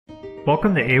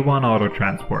Welcome to A1 Auto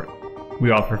Transport.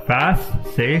 We offer fast,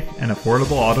 safe, and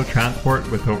affordable auto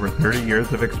transport with over 30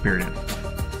 years of experience.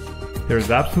 There is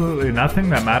absolutely nothing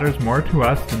that matters more to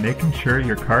us than making sure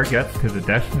your car gets to the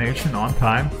destination on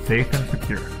time, safe, and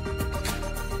secure.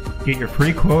 Get your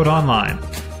free quote online.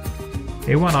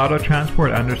 A1 Auto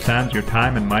Transport understands your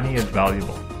time and money is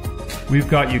valuable. We've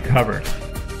got you covered.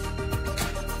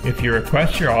 If you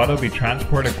request your auto be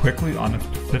transported quickly on a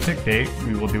specific date,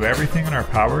 we will do everything in our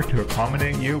power to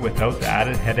accommodate you without the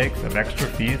added headaches of extra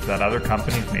fees that other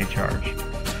companies may charge.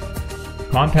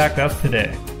 Contact us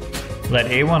today. Let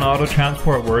A1 Auto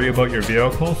Transport worry about your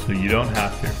vehicle so you don't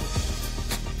have to.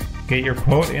 Get your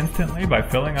quote instantly by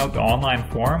filling out the online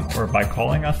form or by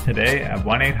calling us today at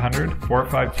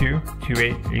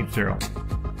 1-800-452-2880.